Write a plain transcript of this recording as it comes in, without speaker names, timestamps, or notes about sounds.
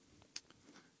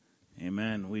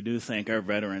Amen. We do thank our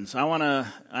veterans. I want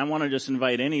to just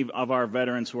invite any of our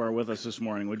veterans who are with us this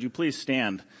morning. Would you please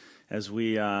stand as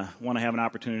we want to have an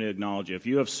opportunity to acknowledge you. If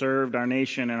you have served our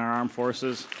nation and our armed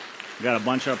forces, we've got a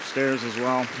bunch upstairs as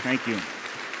well. Thank you.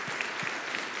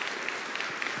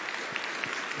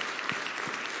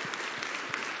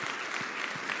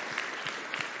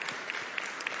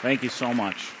 Thank you so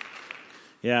much.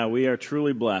 Yeah, we are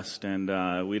truly blessed,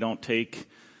 and we don't take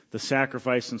the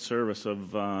sacrifice and service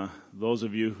of those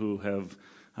of you who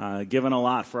have given a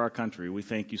lot for our country. We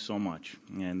thank you so much.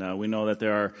 And we know that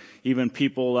there are even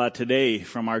people today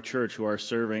from our church who are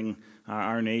serving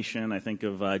our nation. I think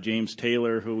of James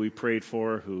Taylor, who we prayed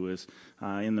for, who is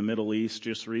in the Middle East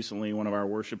just recently, one of our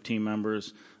worship team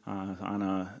members on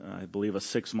I believe, a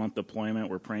 6-month deployment.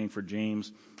 We're praying for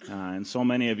James and so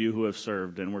many of you who have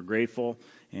served, and we're grateful.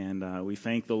 And we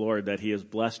thank the Lord that He has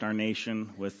blessed our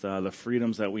nation with the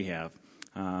freedoms that we have.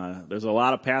 There's a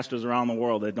lot of pastors around the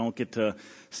world that don't get to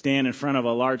stand in front of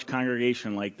a large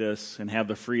congregation like this and have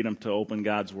the freedom to open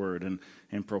God's Word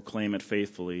and proclaim it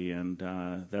faithfully. And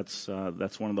that's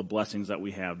one of the blessings that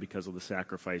we have because of the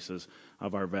sacrifices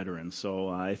of our veterans.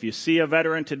 So if you see a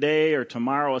veteran today or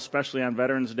tomorrow, especially on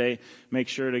Veterans Day, make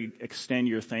sure to extend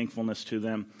your thankfulness to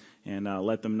them and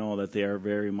let them know that they are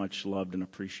very much loved and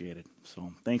appreciated.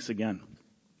 So thanks again.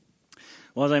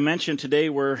 Well, as I mentioned, today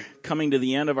we're coming to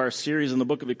the end of our series in the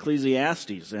book of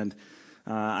Ecclesiastes. And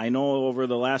I know over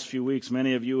the last few weeks,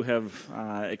 many of you have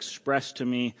expressed to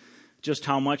me just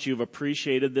how much you've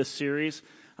appreciated this series.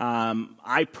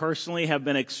 I personally have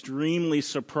been extremely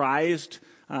surprised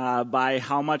by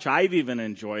how much I've even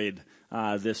enjoyed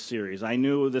this series. I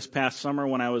knew this past summer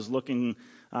when I was looking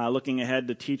ahead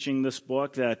to teaching this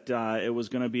book that it was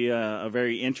going to be a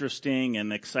very interesting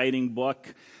and exciting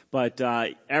book. But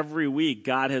every week,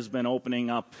 God has been opening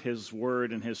up His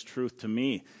Word and His truth to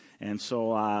me. And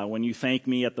so when you thank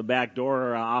me at the back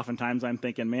door, oftentimes I'm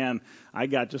thinking, man, I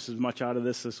got just as much out of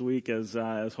this week as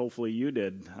hopefully you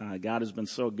did. God has been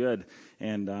so good.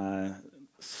 And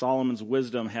Solomon's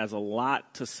wisdom has a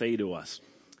lot to say to us.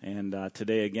 And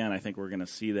today, again, I think we're going to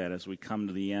see that as we come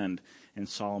to the end. And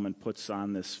Solomon puts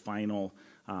on this final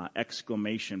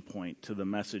exclamation point to the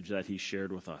message that he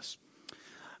shared with us.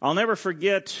 I'll never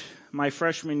forget my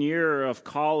freshman year of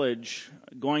college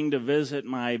going to visit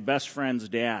my best friend's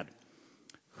dad,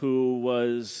 who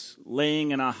was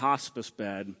laying in a hospice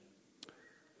bed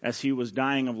as he was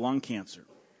dying of lung cancer.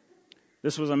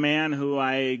 This was a man who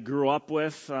I grew up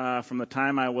with from the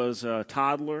time I was a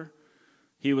toddler.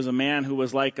 He was a man who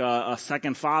was like a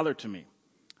second father to me.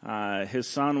 His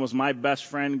son was my best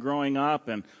friend growing up,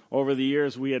 and over the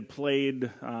years we had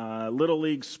played Little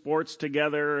League sports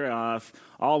together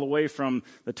all the way from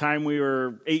the time we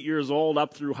were 8 years old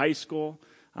up through high school.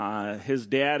 His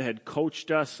dad had coached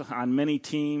us on many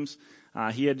teams.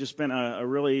 He had just been a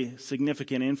really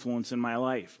significant influence in my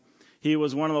life. He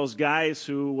was one of those guys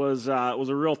who was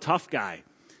a real tough guy.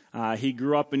 He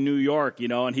grew up in New York,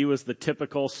 and he was the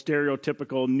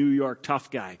stereotypical New York tough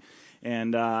guy.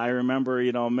 And I remember,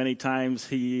 many times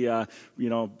he,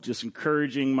 just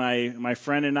encouraging my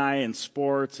friend and I in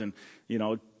sports and,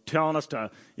 telling us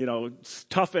to,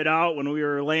 tough it out when we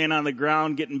were laying on the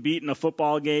ground getting beat in a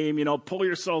football game, pull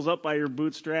yourselves up by your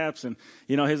bootstraps. And,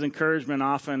 his encouragement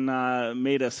often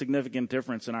made a significant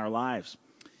difference in our lives.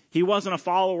 He wasn't a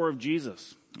follower of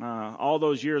Jesus. All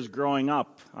those years growing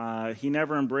up, he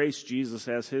never embraced Jesus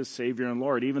as his Savior and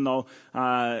Lord, even though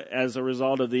as a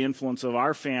result of the influence of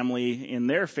our family in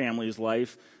their family's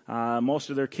life, most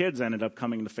of their kids ended up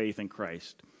coming to faith in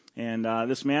Christ. And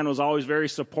this man was always very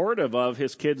supportive of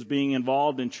his kids being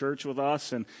involved in church with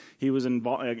us, and he was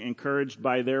encouraged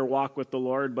by their walk with the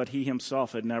Lord, but he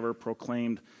himself had never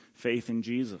proclaimed faith in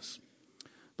Jesus.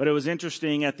 But it was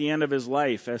interesting at the end of his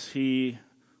life as he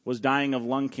was dying of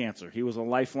lung cancer. He was a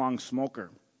lifelong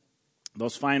smoker.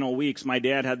 Those final weeks, my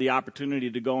dad had the opportunity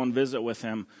to go and visit with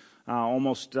him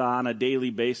almost on a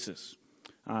daily basis,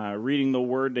 reading the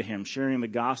Word to him, sharing the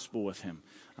gospel with him,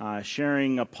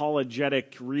 sharing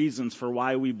apologetic reasons for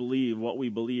why we believe what we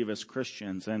believe as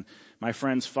Christians. And my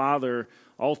friend's father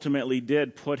ultimately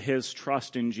did put his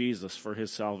trust in Jesus for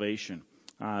his salvation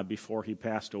before he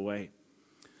passed away.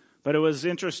 But it was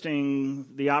interesting,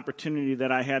 the opportunity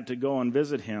that I had to go and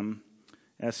visit him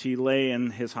as he lay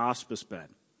in his hospice bed.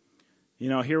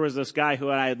 Here was this guy who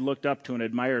I had looked up to and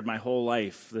admired my whole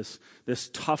life, this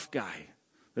tough guy,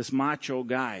 this macho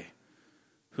guy,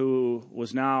 who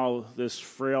was now this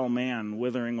frail man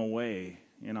withering away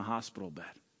in a hospital bed.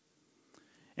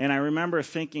 And I remember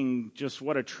thinking just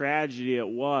what a tragedy it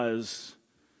was,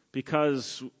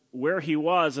 because where he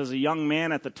was as a young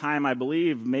man at the time, I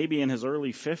believe, maybe in his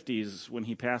early 50s when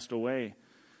he passed away.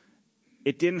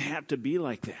 It didn't have to be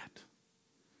like that.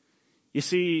 You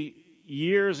see,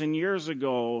 years and years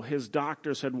ago, his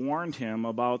doctors had warned him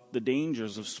about the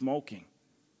dangers of smoking.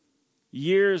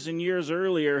 Years and years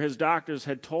earlier, his doctors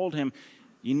had told him,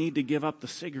 you need to give up the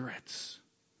cigarettes.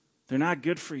 They're not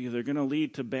good for you. They're going to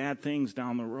lead to bad things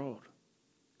down the road.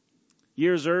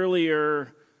 Years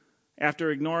earlier,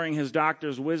 after ignoring his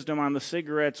doctor's wisdom on the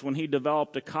cigarettes, when he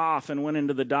developed a cough and went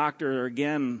into the doctor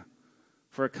again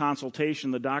for a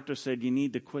consultation, the doctor said, you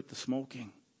need to quit the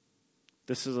smoking.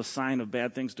 This is a sign of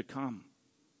bad things to come.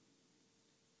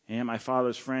 And my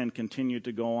father's friend continued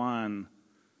to go on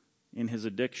in his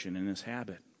addiction, in his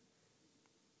habit.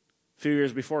 A few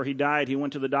years before he died, he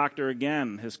went to the doctor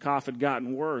again. His cough had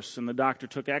gotten worse, and the doctor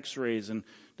took x-rays and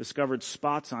discovered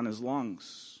spots on his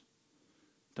lungs.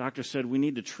 The doctor said, we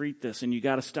need to treat this, and you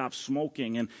got to stop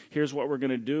smoking, and here's what we're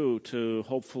going to do to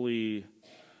hopefully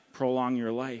prolong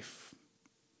your life.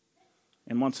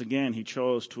 And once again, he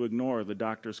chose to ignore the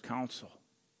doctor's counsel.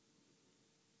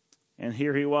 And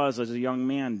here he was as a young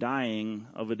man dying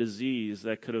of a disease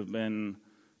that could have been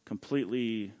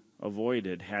completely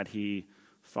avoided had he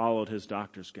followed his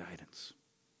doctor's guidance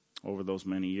over those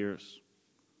many years.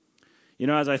 You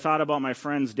know, as I thought about my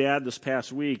friend's dad this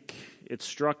past week, it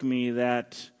struck me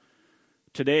that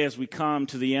today, as we come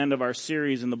to the end of our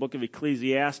series in the book of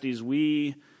Ecclesiastes,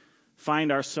 we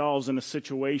find ourselves in a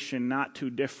situation not too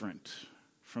different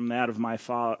from that of my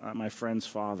friend's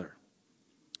father.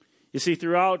 You see,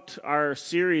 throughout our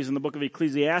series in the book of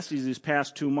Ecclesiastes these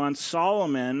past 2 months,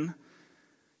 Solomon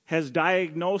has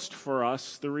diagnosed for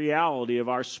us the reality of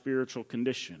our spiritual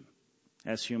condition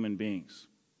as human beings.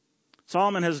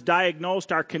 Solomon has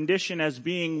diagnosed our condition as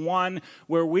being one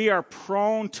where we are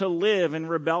prone to live in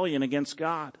rebellion against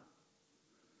God.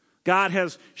 God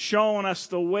has shown us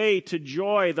the way to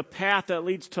joy, the path that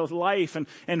leads to life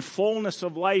and fullness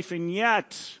of life, and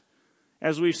yet,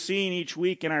 as we've seen each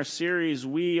week in our series,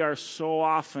 we are so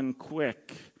often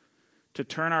quick to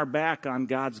turn our back on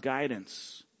God's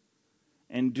guidance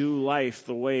and do life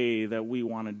the way that we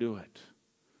want to do it,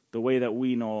 the way that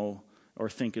we know or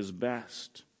think is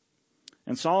best.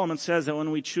 And Solomon says that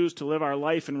when we choose to live our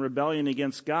life in rebellion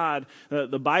against God,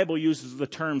 the Bible uses the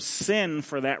term sin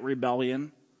for that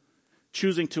rebellion,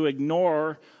 choosing to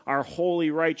ignore our holy,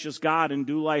 righteous God and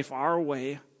do life our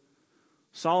way.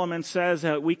 Solomon says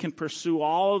that we can pursue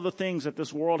all of the things that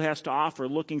this world has to offer,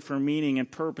 looking for meaning and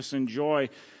purpose and joy.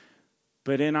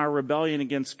 But in our rebellion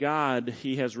against God,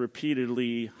 he has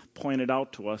repeatedly pointed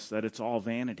out to us that it's all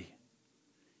vanity.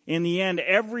 In the end,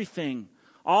 everything,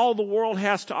 all the world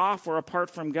has to offer apart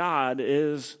from God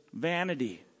is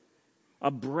vanity.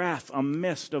 A breath, a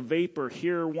mist, a vapor,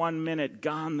 here 1 minute,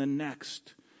 gone the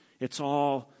next. It's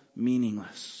all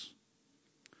meaningless.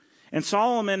 And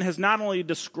Solomon has not only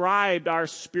described our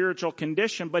spiritual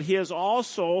condition, but he has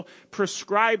also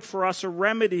prescribed for us a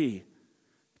remedy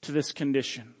to this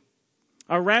condition.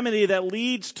 A remedy that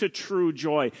leads to true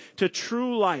joy, to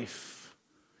true life.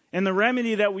 And the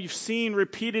remedy that we've seen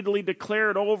repeatedly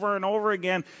declared over and over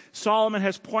again, Solomon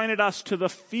has pointed us to the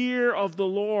fear of the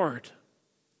Lord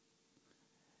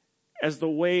as the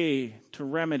way to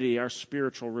remedy our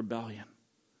spiritual rebellion.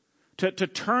 To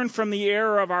turn from the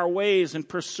error of our ways and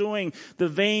pursuing the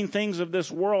vain things of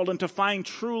this world, and to find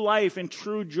true life and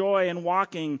true joy in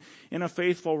walking in a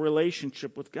faithful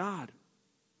relationship with God.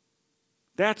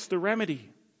 That's the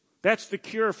remedy. That's the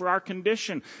cure for our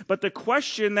condition. But the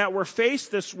question that we're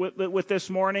faced with this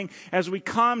morning as we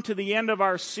come to the end of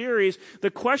our series,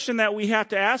 the question that we have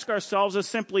to ask ourselves is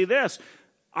simply this: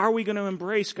 are we going to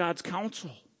embrace God's counsel?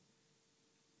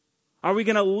 Are we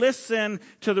going to listen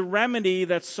to the remedy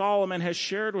that Solomon has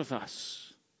shared with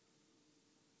us?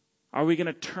 Are we going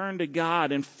to turn to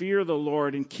God and fear the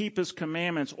Lord and keep His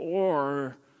commandments?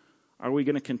 Or are we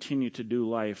going to continue to do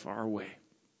life our way?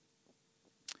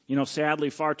 You know, sadly,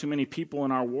 far too many people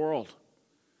in our world,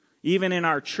 even in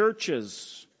our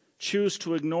churches, choose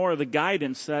to ignore the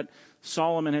guidance that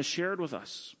Solomon has shared with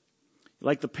us.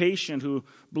 Like the patient who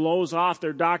blows off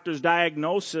their doctor's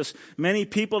diagnosis, many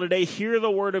people today hear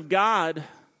the word of God,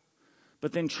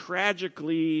 but then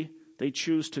tragically they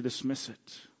choose to dismiss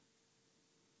it.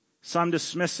 Some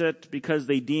dismiss it because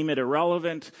they deem it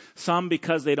irrelevant. Some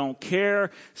because they don't care.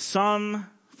 Some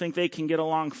think they can get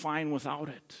along fine without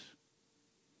it.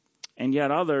 And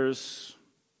yet others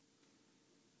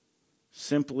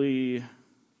simply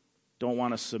don't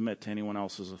want to submit to anyone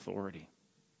else's authority.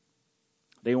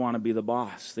 They want to be the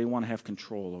boss. They want to have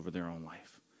control over their own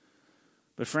life.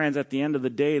 But friends, at the end of the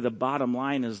day, the bottom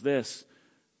line is this: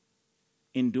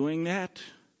 in doing that,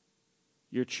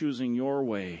 you're choosing your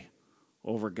way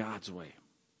over God's way.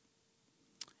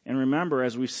 And remember,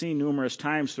 as we've seen numerous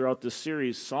times throughout this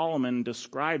series, Solomon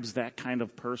describes that kind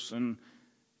of person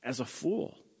as a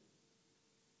fool.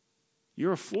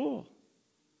 You're a fool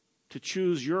to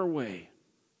choose your way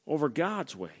over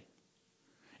God's way.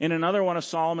 In another one of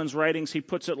Solomon's writings, he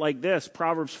puts it like this,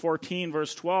 Proverbs 14,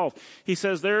 verse 12. He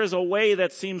says, there is a way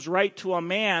that seems right to a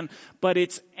man, but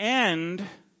its end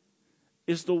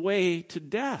is the way to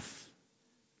death.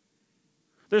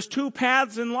 There's two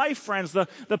paths in life, friends.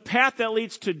 The path that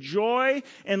leads to joy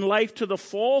and life to the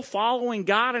full, following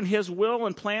God and His will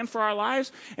and plan for our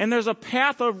lives. And there's a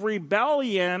path of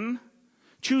rebellion,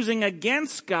 choosing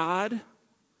against God,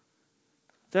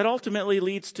 that ultimately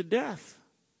leads to death.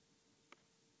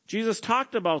 Jesus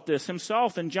talked about this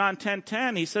himself in John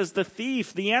 10:10. He says, the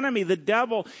thief, the enemy, the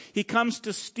devil, he comes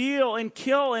to steal and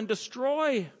kill and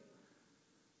destroy.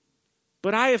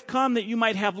 But I have come that you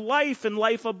might have life and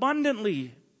life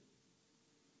abundantly.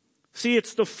 See,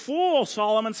 it's the fool,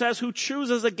 Solomon says, who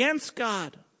chooses against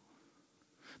God.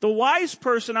 The wise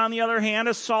person, on the other hand,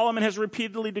 as Solomon has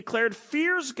repeatedly declared,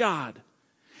 fears God.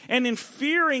 And in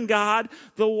fearing God,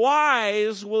 the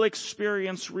wise will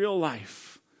experience real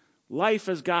life. Life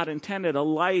as God intended, a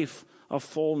life of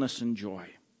fullness and joy.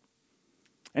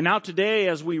 And now today,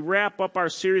 as we wrap up our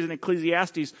series in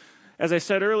Ecclesiastes, as I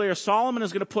said earlier, Solomon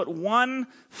is going to put one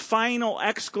final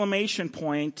exclamation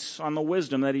point on the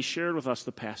wisdom that he shared with us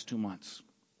the past 2 months.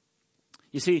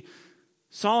 You see,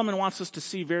 Solomon wants us to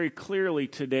see very clearly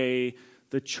today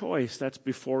the choice that's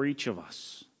before each of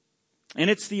us. And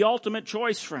it's the ultimate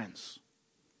choice, friends.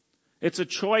 It's a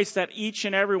choice that each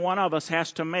and every one of us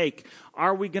has to make.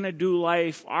 Are we going to do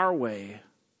life our way,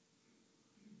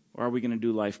 or are we going to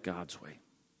do life God's way?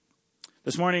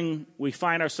 This morning, we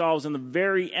find ourselves in the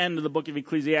very end of the book of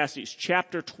Ecclesiastes,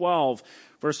 chapter 12,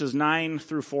 verses 9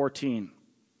 through 14.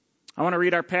 I want to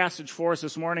read our passage for us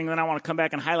this morning, then I want to come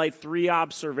back and highlight 3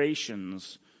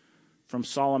 observations from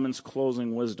Solomon's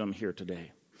closing wisdom here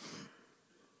today.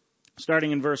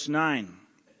 Starting in verse 9.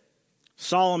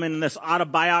 Solomon, in this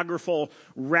autobiographical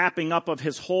wrapping up of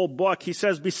his whole book, he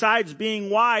says, besides being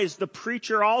wise, the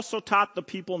preacher also taught the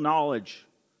people knowledge,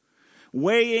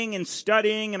 weighing and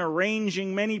studying and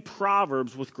arranging many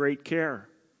proverbs with great care.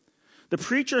 The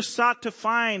preacher sought to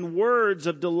find words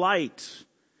of delight,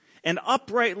 and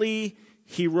uprightly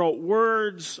he wrote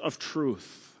words of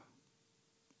truth.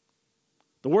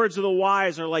 The words of the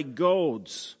wise are like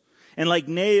goads, and like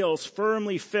nails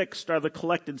firmly fixed are the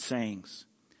collected sayings.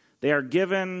 They are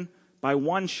given by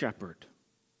one shepherd.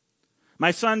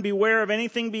 My son, beware of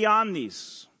anything beyond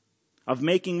these. Of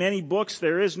making many books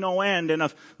there is no end, and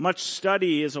of much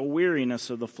study is a weariness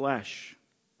of the flesh.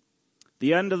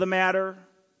 The end of the matter,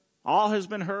 all has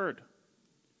been heard.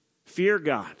 Fear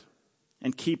God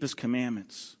and keep His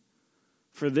commandments,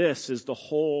 for this is the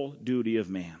whole duty of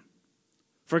man.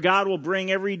 For God will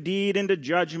bring every deed into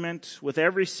judgment with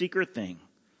every secret thing,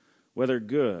 whether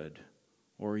good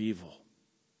or evil.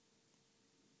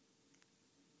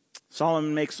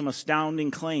 Solomon makes some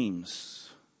astounding claims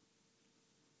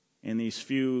in these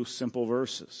few simple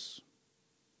verses.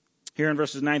 Here in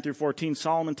verses 9 through 14,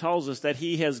 Solomon tells us that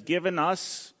he has given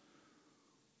us,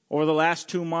 over the last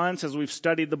 2 months, as we've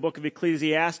studied the book of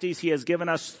Ecclesiastes, he has given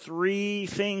us 3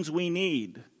 things we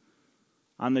need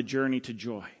on the journey to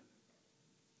joy.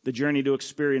 The journey to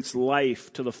experience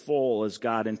life to the full as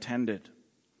God intended.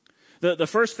 The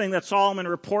first thing that Solomon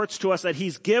reports to us that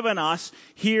he's given us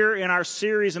here in our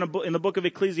series in the book of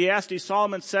Ecclesiastes,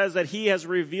 Solomon says that he has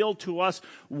revealed to us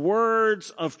words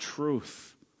of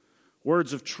truth.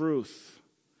 Words of truth.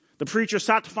 The preacher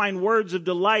sought to find words of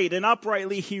delight, and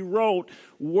uprightly he wrote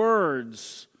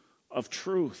words of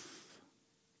truth.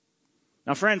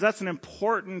 Now, friends, that's an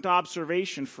important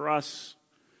observation for us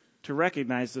to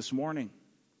recognize this morning.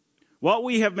 What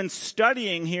we have been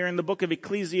studying here in the book of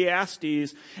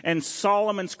Ecclesiastes and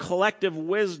Solomon's collective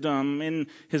wisdom in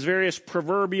his various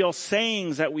proverbial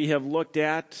sayings that we have looked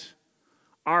at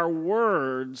are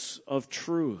words of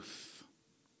truth.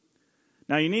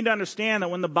 Now, you need to understand that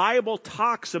when the Bible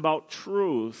talks about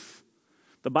truth,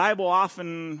 the Bible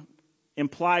often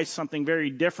implies something very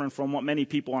different from what many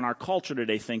people in our culture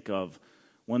today think of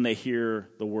when they hear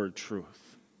the word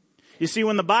truth. You see,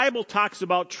 when the Bible talks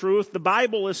about truth, the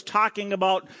Bible is talking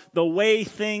about the way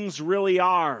things really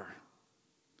are.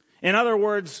 In other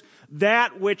words,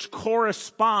 that which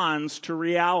corresponds to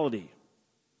reality.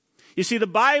 You see, the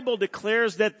Bible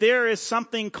declares that there is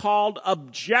something called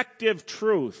objective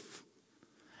truth,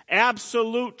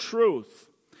 absolute truth,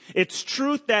 It's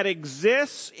truth that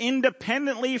exists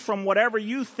independently from whatever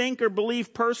you think or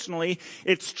believe personally.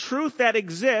 It's truth that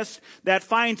exists that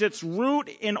finds its root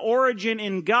and origin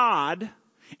in God.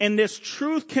 And this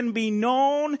truth can be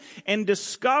known and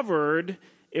discovered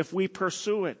if we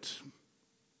pursue it.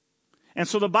 And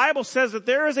so the Bible says that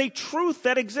there is a truth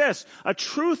that exists, a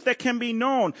truth that can be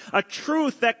known, a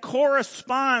truth that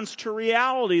corresponds to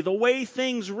reality, the way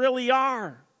things really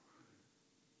are.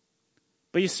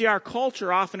 But you see, our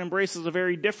culture often embraces a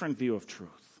very different view of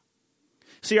truth.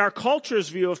 See, our culture's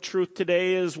view of truth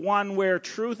today is one where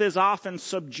truth is often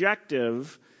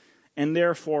subjective and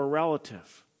therefore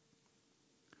relative.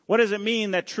 What does it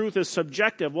mean that truth is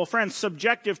subjective? Well, friends,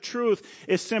 subjective truth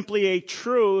is simply a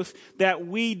truth that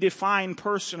we define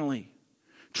personally.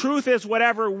 Truth is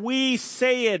whatever we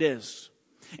say it is.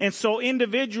 And so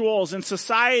individuals and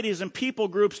societies and people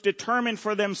groups determine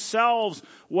for themselves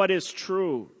what is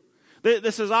true.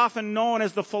 This is often known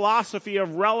as the philosophy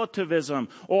of relativism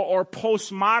or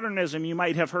postmodernism. You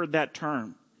might have heard that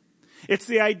term. It's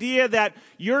the idea that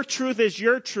your truth is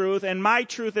your truth and my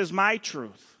truth is my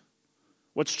truth.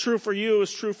 What's true for you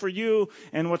is true for you,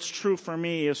 and what's true for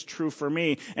me is true for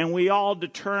me. And we all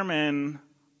determine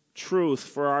truth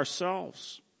for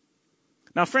ourselves.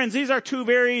 Now, friends, these are two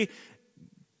very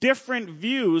different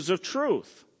views of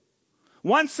truth.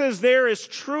 One says there is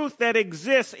truth that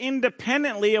exists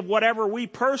independently of whatever we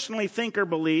personally think or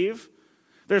believe.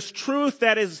 There's truth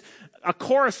that is a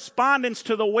correspondence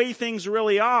to the way things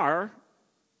really are.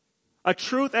 A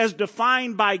truth as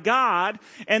defined by God.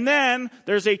 And then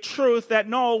there's a truth that,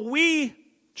 no, we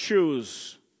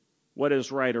choose what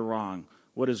is right or wrong,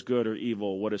 what is good or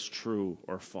evil, what is true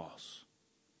or false.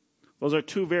 Those are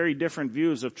two very different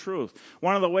views of truth.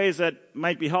 One of the ways that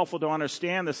might be helpful to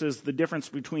understand this is the difference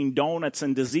between donuts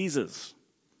and diseases.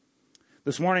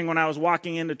 This morning when I was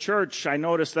walking into church, I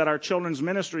noticed that our children's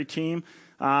ministry team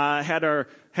had their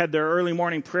early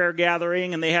morning prayer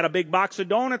gathering, and they had a big box of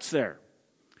donuts there.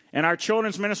 And our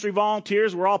children's ministry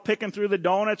volunteers were all picking through the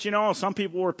donuts, you know. Some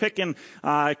people were picking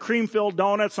cream-filled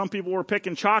donuts. Some people were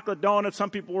picking chocolate donuts. Some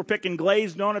people were picking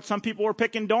glazed donuts. Some people were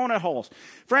picking donut holes.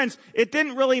 Friends, it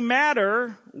didn't really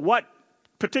matter what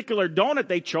particular donut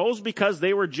they chose because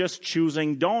they were just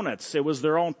choosing donuts. It was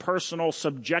their own personal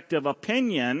subjective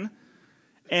opinion.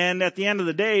 And at the end of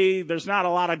the day, there's not a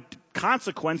lot of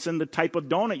consequence in the type of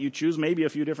donut you choose, maybe a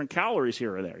few different calories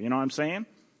here or there. You know what I'm saying?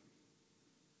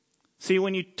 See,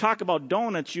 when you talk about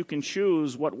donuts, you can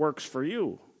choose what works for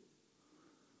you.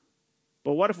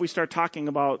 But what if we start talking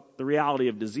about the reality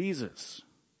of diseases?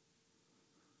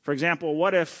 For example,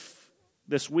 what if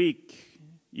this week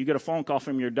you get a phone call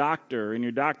from your doctor and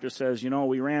your doctor says, you know,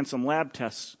 we ran some lab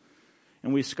tests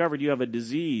and we discovered you have a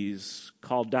disease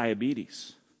called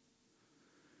diabetes.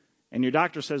 And your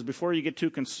doctor says, before you get too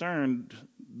concerned,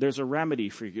 there's a remedy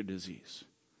for your disease.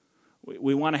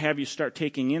 We want to have you start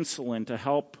taking insulin to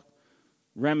help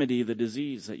remedy the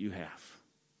disease that you have.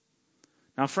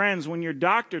 Now, friends, when your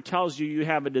doctor tells you you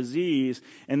have a disease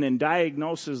and then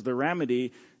diagnoses the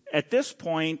remedy, at this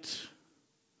point,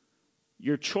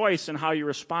 your choice and how you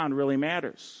respond really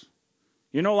matters.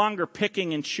 You're no longer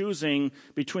picking and choosing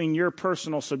between your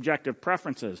personal subjective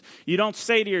preferences. You don't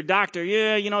say to your doctor,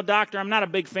 yeah, you know, doctor, I'm not a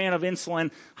big fan of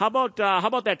insulin. How about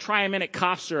that Triaminic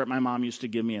cough syrup my mom used to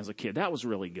give me as a kid? That was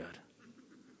really good.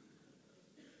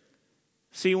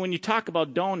 See, when you talk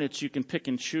about donuts, you can pick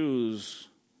and choose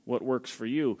what works for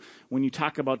you. When you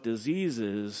talk about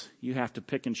diseases, you have to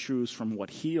pick and choose from what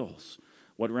heals,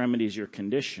 what remedies your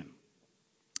condition.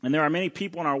 And there are many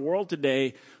people in our world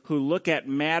today who look at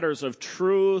matters of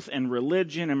truth and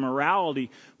religion and morality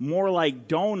more like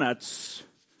donuts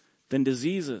than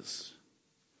diseases.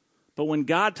 But when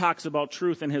God talks about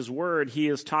truth in His Word, He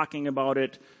is talking about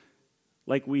it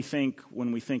like we think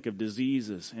when we think of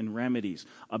diseases and remedies,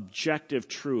 objective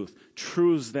truth,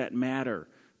 truths that matter,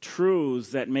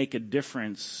 truths that make a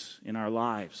difference in our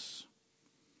lives.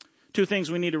 Two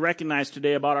things we need to recognize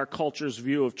today about our culture's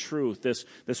view of truth, this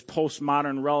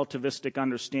postmodern relativistic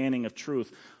understanding of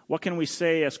truth. What can we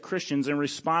say as Christians in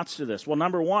response to this? Well,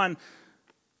 number one,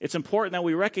 it's important that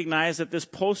we recognize that this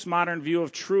postmodern view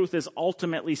of truth is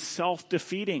ultimately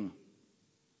self-defeating.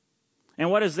 And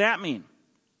what does that mean?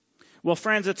 Well,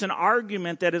 friends, it's an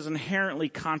argument that is inherently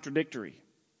contradictory.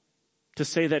 To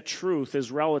say that truth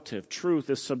is relative, truth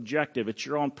is subjective, it's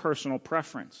your own personal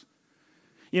preference.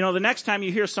 You know, the next time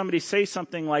you hear somebody say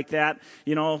something like that,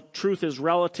 you know, truth is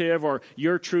relative, or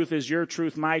your truth is your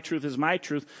truth, my truth is my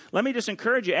truth, let me just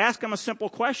encourage you, ask them a simple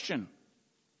question.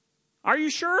 Are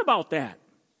you sure about that?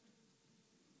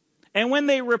 And when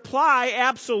they reply,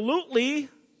 absolutely,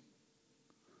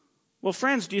 well,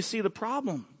 friends, do you see the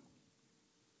problem?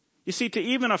 You see, to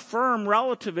even affirm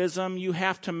relativism, you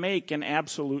have to make an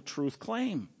absolute truth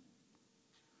claim.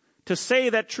 To say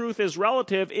that truth is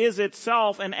relative is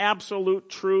itself an absolute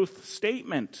truth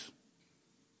statement.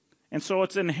 And so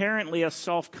it's inherently a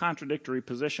self-contradictory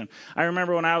position. I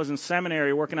remember when I was in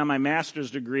seminary working on my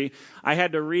master's degree, I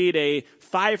had to read a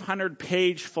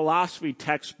 500-page philosophy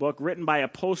textbook written by a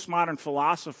postmodern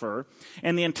philosopher,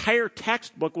 and the entire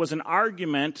textbook was an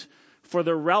argument for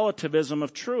the relativism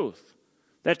of truth.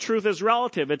 That truth is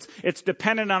relative. It's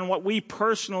dependent on what we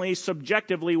personally,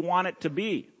 subjectively want it to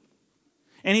be.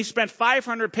 And he spent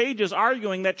 500 pages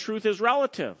arguing that truth is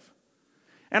relative.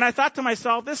 And I thought to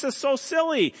myself, this is so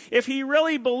silly. If he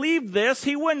really believed this,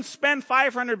 he wouldn't spend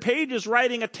 500 pages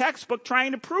writing a textbook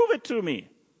trying to prove it to me.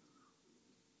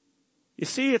 You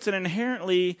see, it's an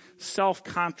inherently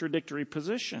self-contradictory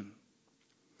position.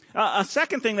 A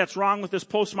second thing that's wrong with this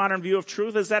postmodern view of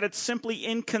truth is that it's simply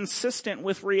inconsistent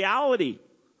with reality.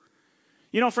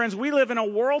 You know, friends, we live in a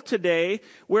world today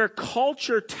where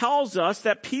culture tells us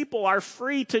that people are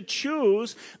free to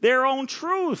choose their own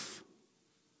truth.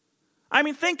 I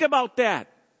mean, think about that.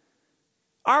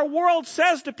 Our world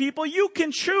says to people, you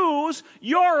can choose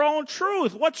your own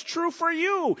truth. What's true for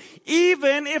you?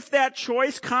 Even if that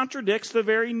choice contradicts the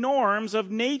very norms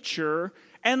of nature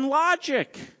and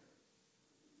logic.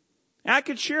 And I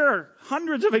could share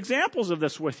hundreds of examples of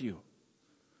this with you.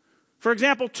 For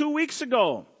example, 2 weeks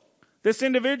ago, this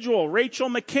individual, Rachel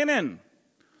McKinnon,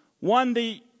 won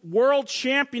the World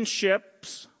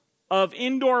Championships of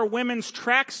indoor women's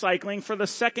track cycling for the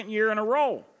second year in a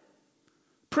row.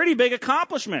 Pretty big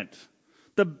accomplishment.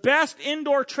 The best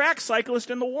indoor track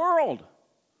cyclist in the world.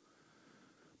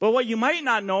 But what you might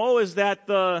not know is that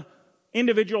the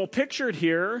individual pictured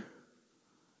here,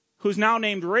 who's now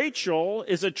named Rachel,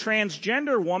 is a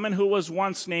transgender woman who was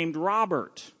once named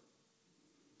Robert.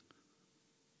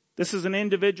 This is an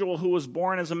individual who was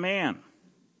born as a man,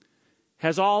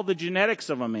 has all the genetics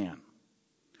of a man,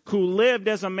 who lived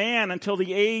as a man until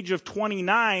the age of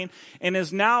 29 and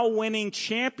is now winning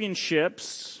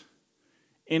championships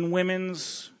in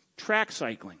women's track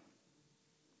cycling.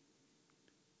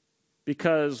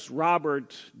 Because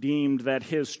Robert deemed that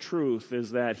his truth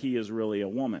is that he is really a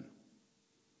woman.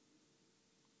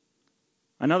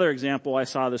 Another example I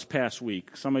saw this past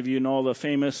week. Some of you know the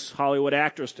famous Hollywood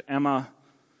actress Emma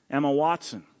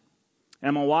Watson.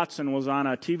 Emma Watson was on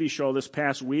a TV show this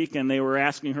past week, and they were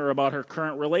asking her about her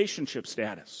current relationship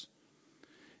status.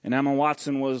 And Emma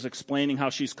Watson was explaining how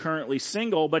she's currently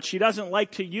single, but she doesn't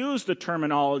like to use the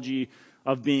terminology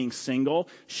of being single.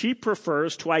 She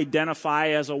prefers to identify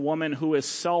as a woman who is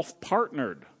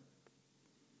self-partnered.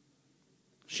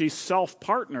 She's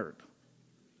self-partnered.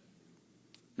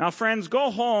 Now, friends,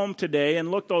 go home today and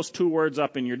look those two words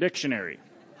up in your dictionary.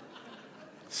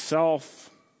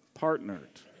 Self-partnered.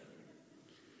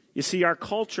 You see, our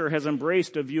culture has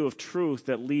embraced a view of truth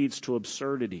that leads to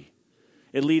absurdity.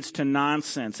 It leads to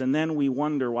nonsense, and then we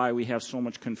wonder why we have so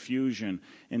much confusion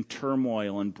and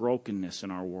turmoil and brokenness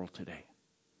in our world today.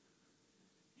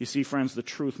 You see, friends, the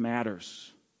truth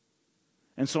matters.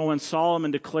 And so when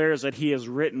Solomon declares that he has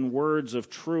written words of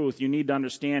truth, you need to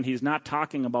understand he's not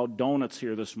talking about donuts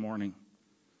here this morning.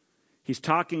 He's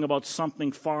talking about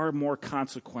something far more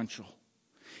consequential.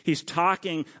 He's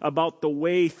talking about the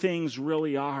way things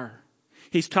really are.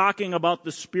 He's talking about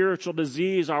the spiritual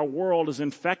disease our world is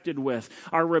infected with,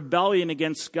 our rebellion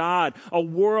against God, a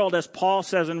world, as Paul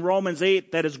says in Romans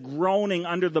 8, that is groaning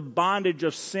under the bondage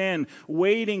of sin,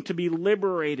 waiting to be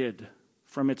liberated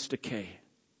from its decay.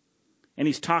 And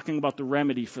he's talking about the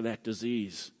remedy for that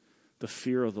disease, the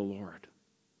fear of the Lord.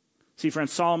 See,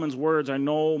 friends, Solomon's words are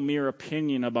no mere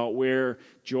opinion about where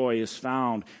joy is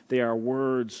found. They are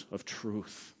words of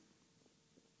truth.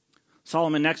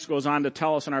 Solomon next goes on to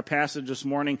tell us in our passage this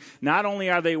morning, not only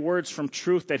are they words from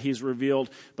truth that he's revealed,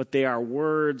 but they are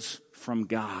words from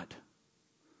God.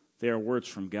 They are words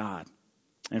from God.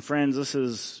 And friends, this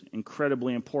is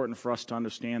incredibly important for us to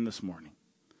understand this morning.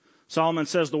 Solomon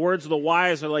says, the words of the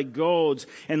wise are like goads,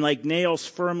 and like nails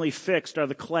firmly fixed are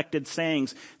the collected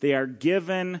sayings. They are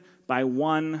given by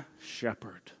one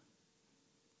shepherd.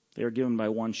 They are given by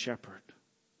one shepherd.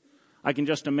 I can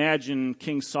just imagine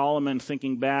King Solomon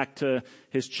thinking back to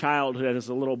his childhood as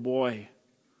a little boy,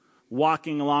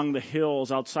 walking along the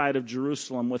hills outside of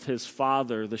Jerusalem with his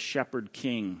father, the shepherd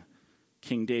king,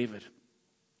 King David.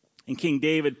 And King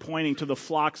David pointing to the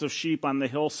flocks of sheep on the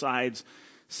hillsides,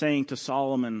 saying to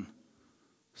Solomon,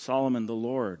 Solomon, the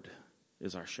Lord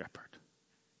is our shepherd.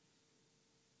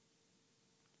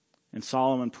 And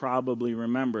Solomon probably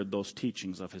remembered those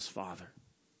teachings of his father.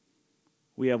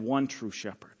 We have one true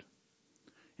shepherd.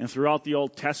 And throughout the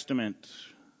Old Testament,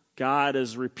 God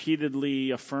is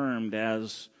repeatedly affirmed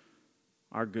as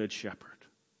our good shepherd.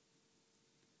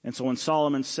 And so when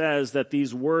Solomon says that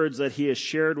these words that he has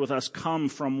shared with us come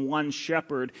from one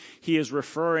shepherd, he is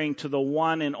referring to the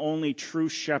one and only true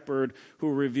shepherd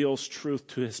who reveals truth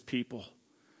to his people.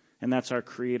 And that's our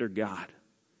Creator God.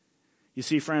 You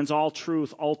see, friends, all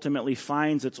truth ultimately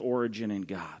finds its origin in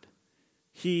God.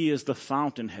 He is the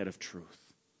fountainhead of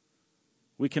truth.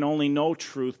 We can only know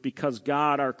truth because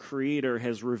God, our Creator,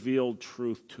 has revealed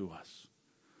truth to us.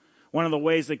 One of the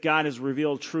ways that God has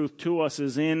revealed truth to us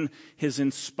is in His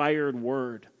inspired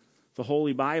Word, the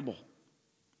Holy Bible.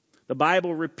 The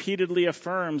Bible repeatedly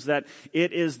affirms that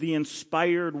it is the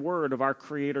inspired Word of our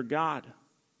Creator God.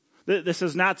 This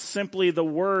is not simply the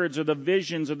words or the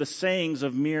visions or the sayings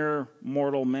of mere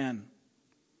mortal men.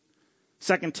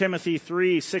 2 Timothy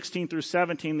 3:16 through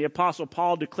 17, the Apostle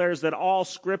Paul declares that all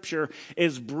Scripture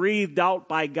is breathed out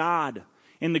by God.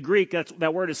 In the Greek,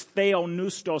 that word is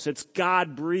theopneustos. It's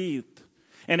God-breathed.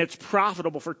 And it's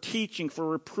profitable for teaching, for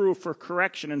reproof, for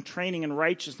correction, and training in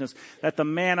righteousness, that the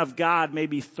man of God may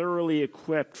be thoroughly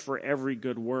equipped for every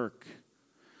good work.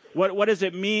 What does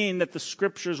it mean that the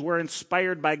Scriptures were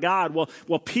inspired by God?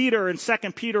 Well, Peter in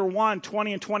 2 Peter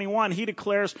 1:20 and 21, he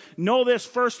declares, know this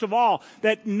first of all,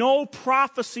 that no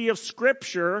prophecy of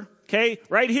Scripture, okay,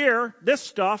 right here, this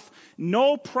stuff,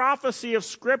 no prophecy of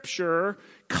Scripture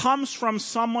comes from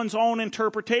someone's own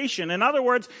interpretation. In other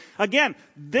words, again,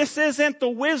 this isn't the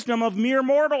wisdom of mere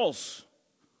mortals.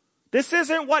 This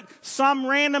isn't what some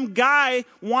random guy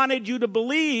wanted you to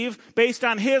believe based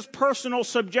on his personal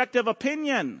subjective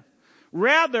opinion.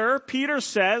 Rather, Peter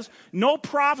says, no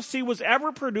prophecy was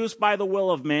ever produced by the will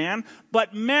of man,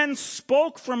 but men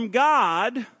spoke from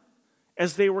God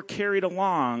as they were carried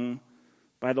along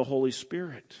by the Holy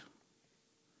Spirit.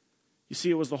 You see,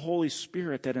 it was the Holy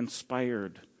Spirit that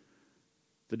inspired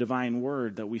the divine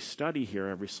word that we study here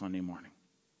every Sunday morning.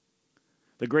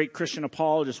 The great Christian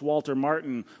apologist Walter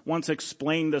Martin once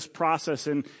explained this process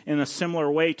in a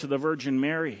similar way to the Virgin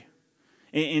Mary.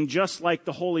 And just like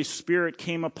the Holy Spirit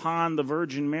came upon the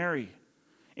Virgin Mary,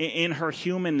 in her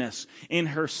humanness, in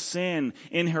her sin,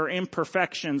 in her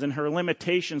imperfections, and her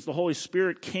limitations, the Holy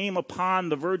Spirit came upon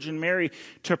the Virgin Mary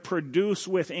to produce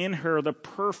within her the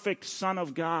perfect Son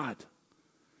of God.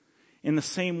 In the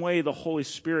same way, the Holy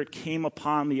Spirit came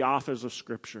upon the authors of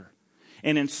Scripture.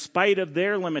 And in spite of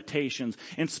their limitations,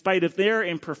 in spite of their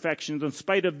imperfections, in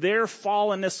spite of their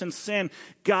fallenness and sin,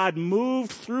 God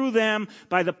moved through them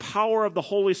by the power of the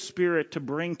Holy Spirit to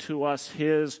bring to us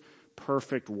His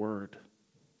perfect word.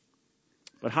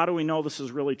 But how do we know this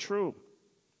is really true?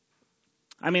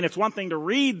 I mean, it's one thing to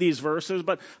read these verses,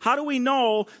 but how do we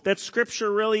know that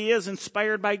Scripture really is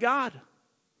inspired by God?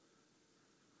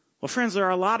 Well, friends, there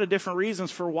are a lot of different reasons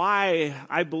for why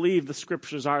I believe the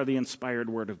Scriptures are the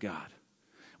inspired Word of God.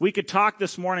 We could talk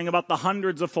this morning about the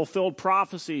hundreds of fulfilled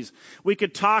prophecies. We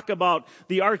could talk about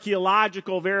the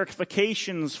archaeological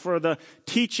verifications for the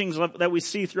teachings that we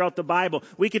see throughout the Bible.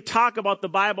 We could talk about the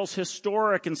Bible's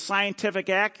historic and scientific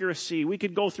accuracy. We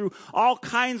could go through all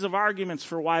kinds of arguments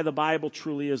for why the Bible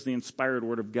truly is the inspired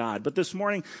Word of God. But this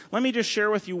morning, let me just share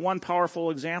with you one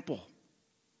powerful example.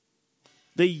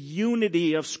 The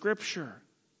unity of Scripture.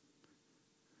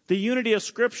 The unity of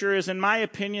Scripture is, in my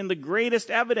opinion, the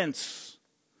greatest evidence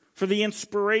for the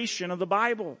inspiration of the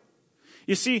Bible.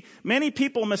 You see, many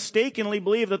people mistakenly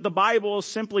believe that the Bible is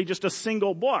simply just a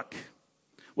single book.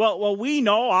 Well, we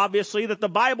know, obviously, that the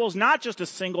Bible is not just a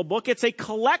single book, it's a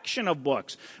collection of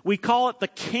books. We call it the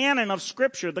canon of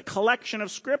Scripture, the collection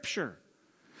of Scripture.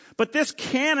 But this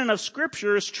canon of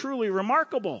Scripture is truly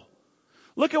remarkable.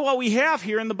 Look at what we have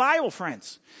here in the Bible,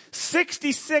 friends.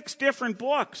 66 different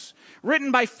books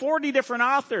written by 40 different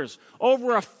authors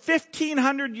over a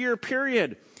 1,500-year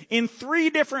period in 3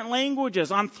 different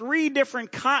languages on 3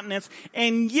 different continents.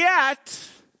 And yet,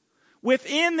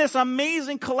 within this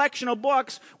amazing collection of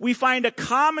books, we find a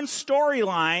common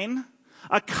storyline,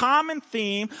 a common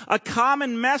theme, a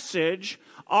common message,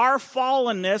 our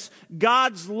fallenness,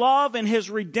 God's love, and His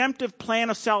redemptive plan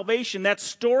of salvation. That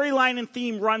storyline and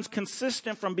theme runs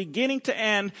consistent from beginning to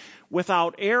end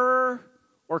without error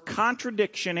or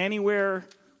contradiction anywhere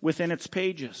within its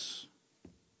pages.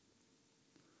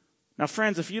 Now,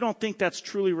 friends, if you don't think that's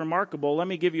truly remarkable, let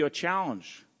me give you a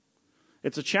challenge.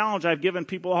 It's a challenge I've given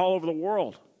people all over the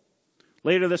world.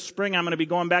 Later this spring, I'm going to be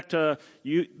going back to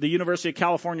the University of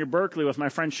California, Berkeley with my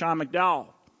friend Sean McDowell.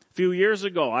 A few years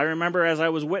ago, I remember as I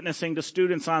was witnessing to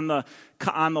students on the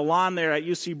lawn there at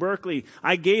UC Berkeley,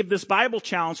 I gave this Bible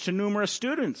challenge to numerous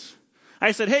students.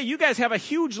 I said, hey, you guys have a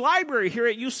huge library here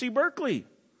at UC Berkeley.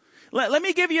 Let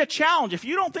me give you a challenge. If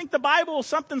you don't think the Bible is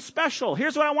something special,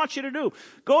 here's what I want you to do.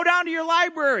 Go down to your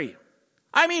library.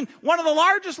 I mean, one of the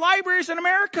largest libraries in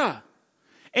America.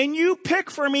 And you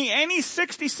pick for me any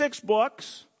 66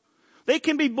 books. They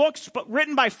can be books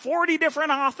written by 40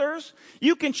 different authors.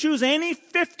 You can choose any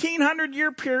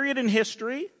 1,500-year period in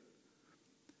history.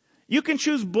 You can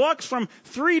choose books from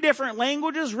 3 different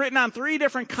languages written on 3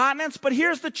 different continents. But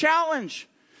here's the challenge.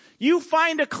 You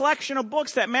find a collection of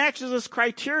books that matches this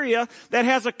criteria, that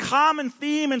has a common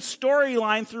theme and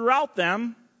storyline throughout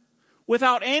them,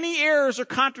 without any errors or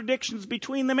contradictions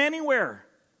between them anywhere.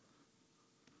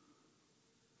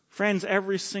 Friends,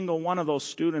 every single one of those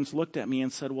students looked at me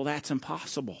and said, well, that's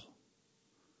impossible.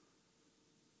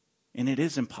 And it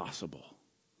is impossible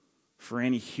for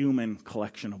any human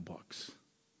collection of books.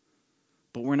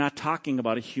 But we're not talking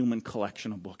about a human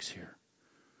collection of books here.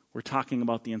 We're talking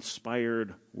about the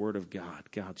inspired Word of God,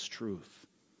 God's truth.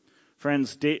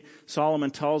 Friends,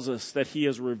 Solomon tells us that he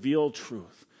has revealed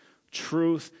truth,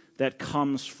 truth that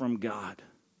comes from God.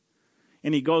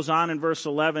 And he goes on in verse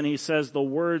 11, he says, the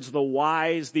words, the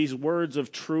wise, these words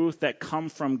of truth that come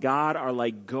from God are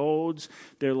like goads.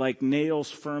 They're like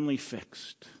nails firmly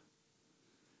fixed.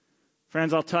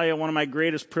 Friends, I'll tell you, one of my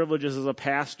greatest privileges as a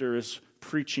pastor is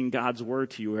preaching God's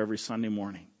Word to you every Sunday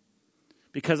morning.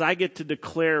 Because I get to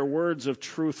declare words of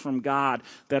truth from God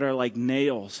that are like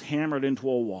nails hammered into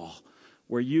a wall,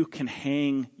 where you can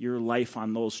hang your life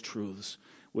on those truths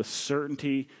with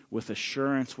certainty, with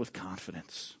assurance, with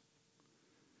confidence.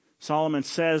 Solomon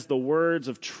says the words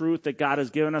of truth that God has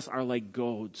given us are like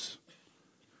goads.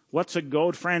 What's a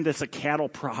goad, friend? It's a cattle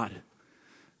prod.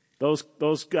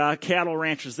 Those cattle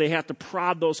ranchers, they have to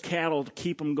prod those cattle to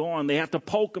keep them going. They have to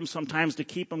poke them sometimes to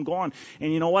keep them going.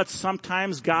 And you know what?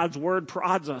 Sometimes God's Word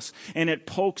prods us, and it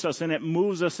pokes us, and it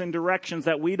moves us in directions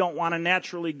that we don't want to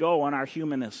naturally go in our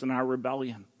humanness and our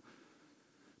rebellion.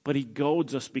 But he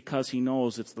goads us because he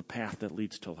knows it's the path that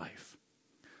leads to life.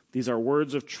 These are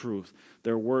words of truth.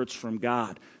 They're words from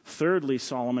God. Thirdly,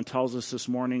 Solomon tells us this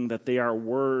morning that they are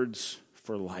words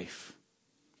for life.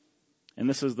 And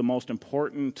this is the most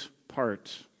important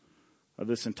part of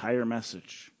this entire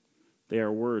message. They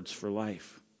are words for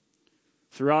life.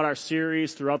 Throughout our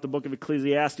series, throughout the book of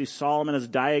Ecclesiastes, Solomon has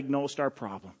diagnosed our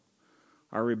problem.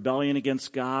 Our rebellion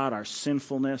against God, our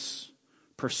sinfulness,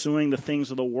 pursuing the things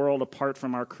of the world apart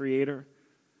from our Creator.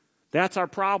 That's our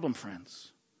problem,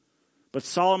 friends. But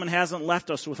Solomon hasn't left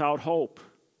us without hope.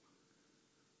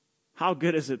 How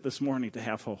good is it this morning to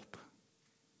have hope?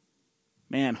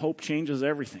 Man, hope changes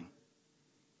everything.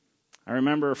 I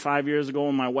remember 5 years ago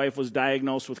when my wife was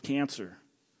diagnosed with cancer,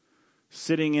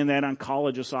 sitting in that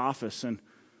oncologist's office, and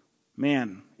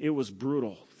man, it was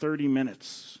brutal. 30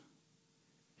 minutes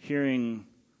hearing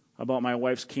about my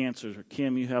wife's cancer.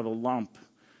 Kim, you have a lump.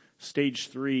 Stage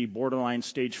 3, borderline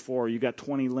stage 4. You got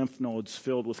 20 lymph nodes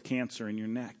filled with cancer in your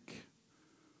neck.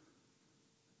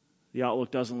 The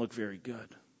outlook doesn't look very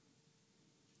good.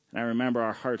 And I remember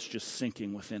our hearts just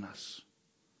sinking within us.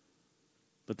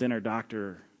 But then our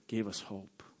doctor gave us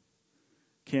hope.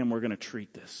 Kim, we're going to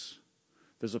treat this.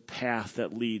 There's a path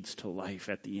that leads to life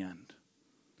at the end.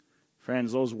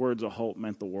 Friends, those words of hope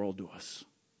meant the world to us.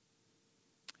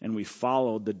 And we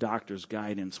followed the doctor's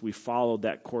guidance. We followed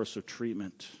that course of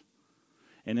treatment.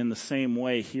 And in the same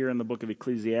way, here in the book of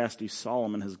Ecclesiastes,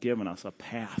 Solomon has given us a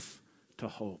path to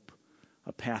hope,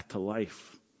 a path to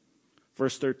life.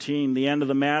 Verse 13, the end of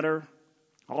the matter,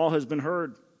 all has been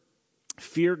heard.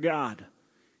 Fear God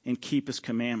and keep his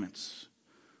commandments,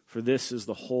 for this is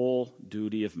the whole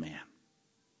duty of man.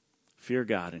 Fear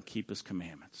God and keep his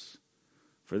commandments,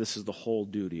 for this is the whole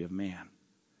duty of man.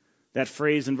 That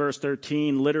phrase in verse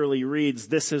 13 literally reads,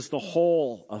 this is the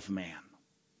whole of man.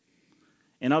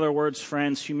 In other words,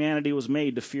 friends, humanity was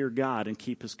made to fear God and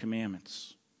keep his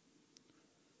commandments.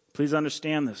 Please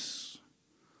understand this.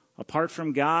 Apart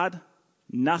from God,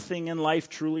 nothing in life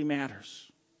truly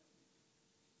matters.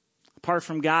 Apart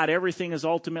from God, everything is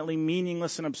ultimately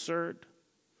meaningless and absurd.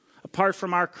 Apart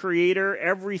from our Creator,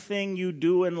 everything you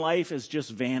do in life is just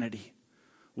vanity.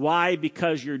 Why?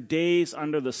 Because your days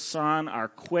under the sun are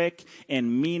quick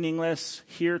and meaningless.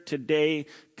 Here today,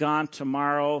 gone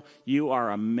tomorrow. You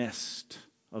are a mist,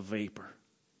 a vapor.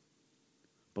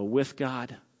 But with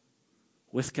God,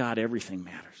 everything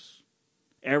matters.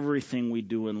 Everything we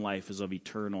do in life is of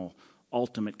eternal,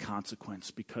 ultimate consequence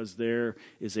because there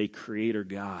is a Creator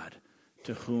God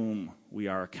to whom we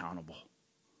are accountable.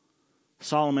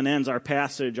 Solomon ends our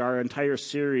passage, our entire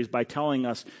series, by telling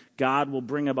us God will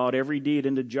bring about every deed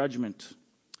into judgment,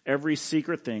 every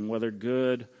secret thing, whether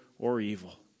good or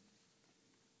evil.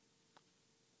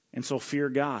 And so fear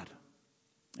God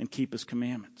and keep his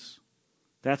commandments.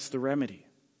 That's the remedy.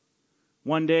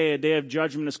 One day, a day of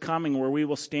judgment is coming where we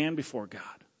will stand before God.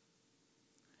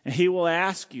 And He will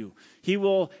ask you. He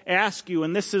will ask you,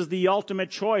 and this is the ultimate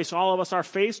choice all of us are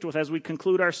faced with as we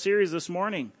conclude our series this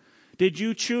morning. Did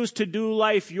you choose to do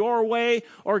life your way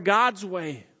or God's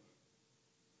way?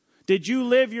 Did you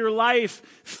live your life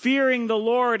fearing the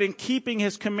Lord and keeping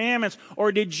His commandments?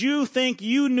 Or did you think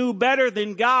you knew better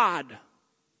than God?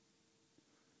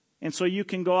 And so you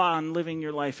can go on living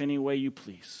your life any way you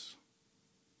please.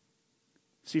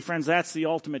 See, friends, that's the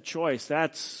ultimate choice.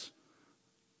 That's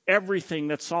everything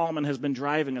that Solomon has been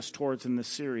driving us towards in this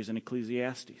series in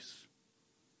Ecclesiastes.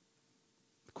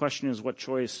 The question is, what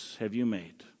choice have you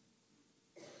made?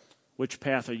 Which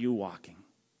path are you walking?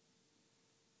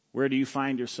 Where do you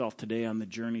find yourself today on the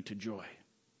journey to joy?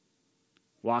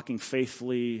 Walking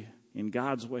faithfully in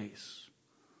God's ways,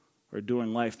 or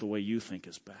doing life the way you think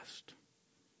is best?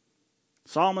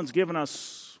 Solomon's given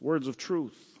us words of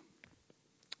truth,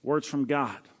 words from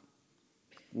God,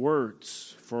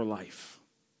 words for life.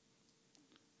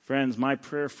 Friends, my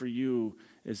prayer for you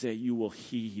is that you will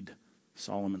heed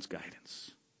Solomon's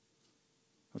guidance.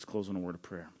 Let's close in a word of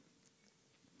prayer.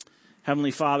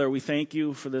 Heavenly Father, we thank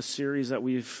you for this series that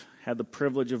we've had the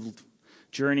privilege of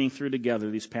journeying through together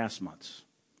these past months.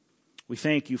 We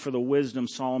thank you for the wisdom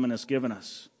Solomon has given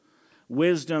us.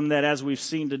 Wisdom that, as we've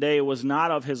seen today, was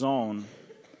not of his own,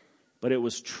 but it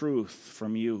was truth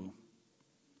from you.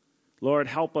 Lord,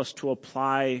 help us to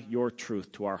apply your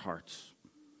truth to our hearts.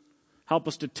 Help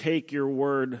us to take your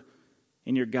word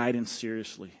and your guidance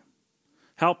seriously.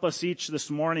 Help us each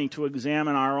this morning to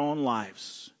examine our own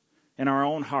lives and our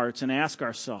own hearts and ask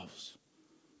ourselves,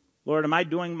 Lord, am I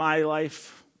doing my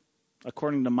life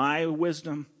according to my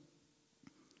wisdom,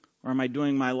 or am I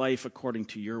doing my life according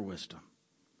to your wisdom?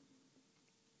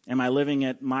 Am I living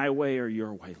it my way or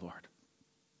your way, Lord?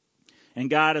 And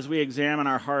God, as we examine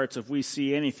our hearts, if we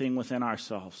see anything within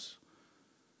ourselves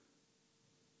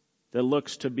that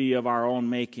looks to be of our own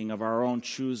making, of our own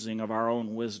choosing, of our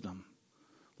own wisdom,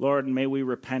 Lord, may we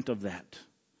repent of that.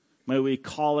 May we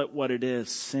call it what it is,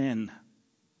 sin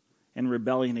and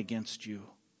rebellion against you.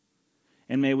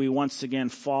 And may we once again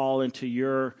fall into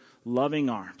your loving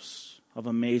arms of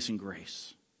amazing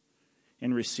grace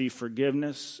and receive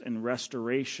forgiveness and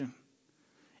restoration.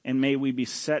 And may we be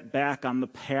set back on the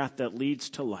path that leads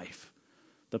to life,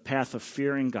 the path of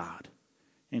fearing God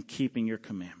and keeping your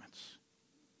commandments.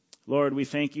 Lord, we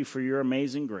thank you for your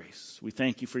amazing grace. We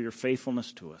thank you for your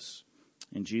faithfulness to us.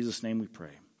 In Jesus' name we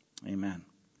pray. Amen.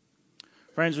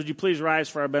 Friends, would you please rise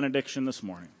for our benediction this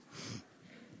morning?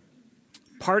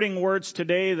 Parting words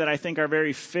today that I think are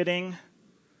very fitting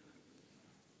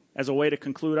as a way to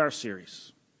conclude our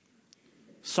series.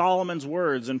 Solomon's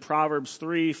words in Proverbs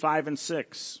 3, 5, and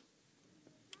 6.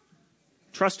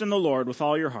 Trust in the Lord with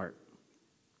all your heart.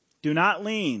 Do not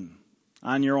lean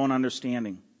on your own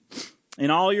understanding.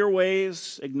 In all your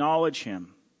ways acknowledge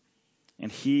him,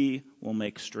 and he will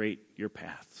make straight your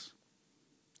paths.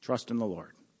 Trust in the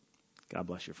Lord. God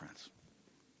bless you, friends.